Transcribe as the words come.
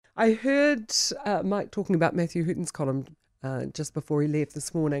I heard Mike talking about Matthew Hooton's column just before he left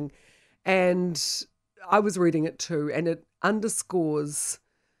this morning, and I was reading it too, and it underscores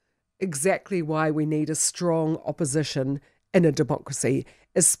exactly why we need a strong opposition in a democracy,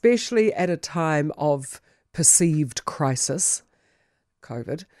 especially at a time of perceived crisis,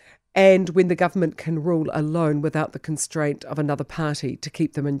 COVID, and when the government can rule alone without the constraint of another party to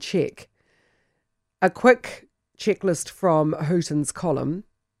keep them in check. A quick checklist from Hooton's column.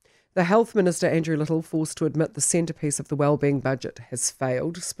 The Health Minister, Andrew Little, forced to admit the centrepiece of the wellbeing budget has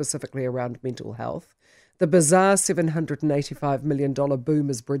failed, specifically around mental health. The bizarre $785 million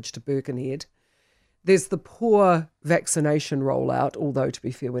Boomers Bridge to Birkenhead. There's the poor vaccination rollout, although to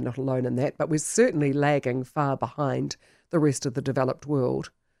be fair, we're not alone in that, but we're certainly lagging far behind the rest of the developed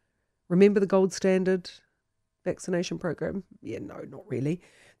world. Remember the gold standard vaccination program? Yeah, no, not really.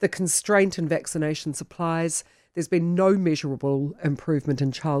 The constraint in vaccination supplies. There's been no measurable improvement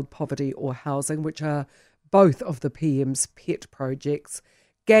in child poverty or housing, which are both of the PM's pet projects.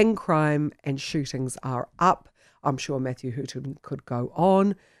 Gang crime and shootings are up. I'm sure Matthew Hooton could go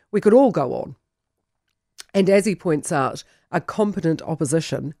on. We could all go on. And as he points out, a competent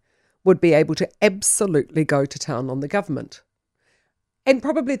opposition would be able to absolutely go to town on the government. And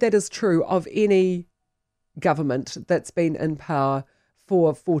probably that is true of any government that's been in power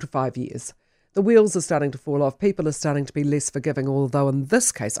for 4 to 5 years. The wheels are starting to fall off. People are starting to be less forgiving, although in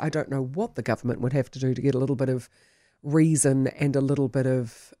this case, I don't know what the government would have to do to get a little bit of reason and a little bit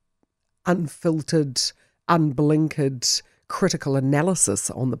of unfiltered, unblinkered critical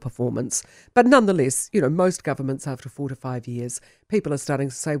analysis on the performance. But nonetheless, most governments after 4 to 5 years, people are starting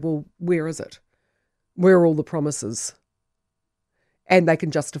to say, well, where is it? Where are all the promises? And they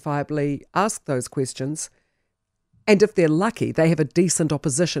can justifiably ask those questions. And if they're lucky, they have a decent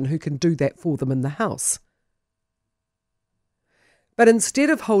opposition who can do that for them in the House. But instead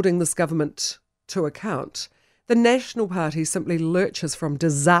of holding this government to account, the National Party simply lurches from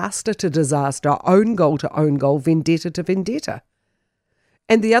disaster to disaster, own goal to own goal, vendetta to vendetta.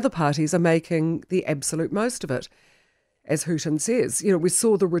 And the other parties are making the absolute most of it. As Hooton says, we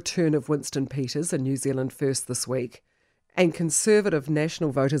saw the return of Winston Peters in New Zealand First this week, and Conservative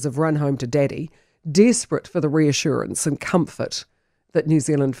national voters have run home to daddy, desperate for the reassurance and comfort that New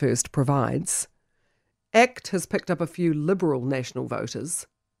Zealand First provides. ACT has picked up a few Liberal national voters.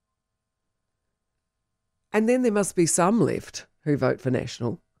 And then there must be some left who vote for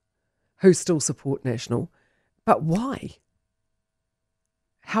National, who still support National. But why?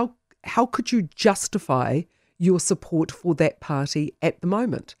 How could you justify your support for that party at the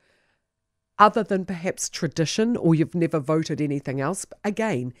moment? Other than perhaps tradition, or you've never voted anything else. But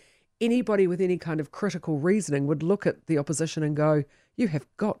again, anybody with any kind of critical reasoning would look at the opposition and go, you have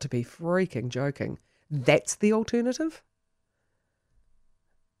got to be freaking joking. That's the alternative?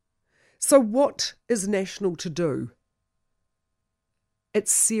 So what is National to do? It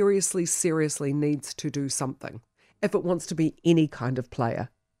seriously, seriously needs to do something if it wants to be any kind of player.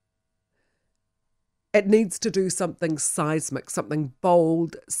 It needs to do something seismic, something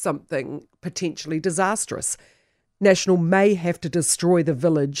bold, something potentially disastrous. National may have to destroy the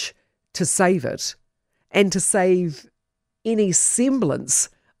village to save it, and to save any semblance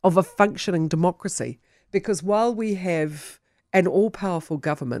of a functioning democracy. Because while we have an all-powerful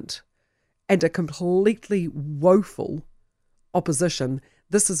government and a completely woeful opposition,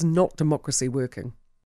 this is not democracy working.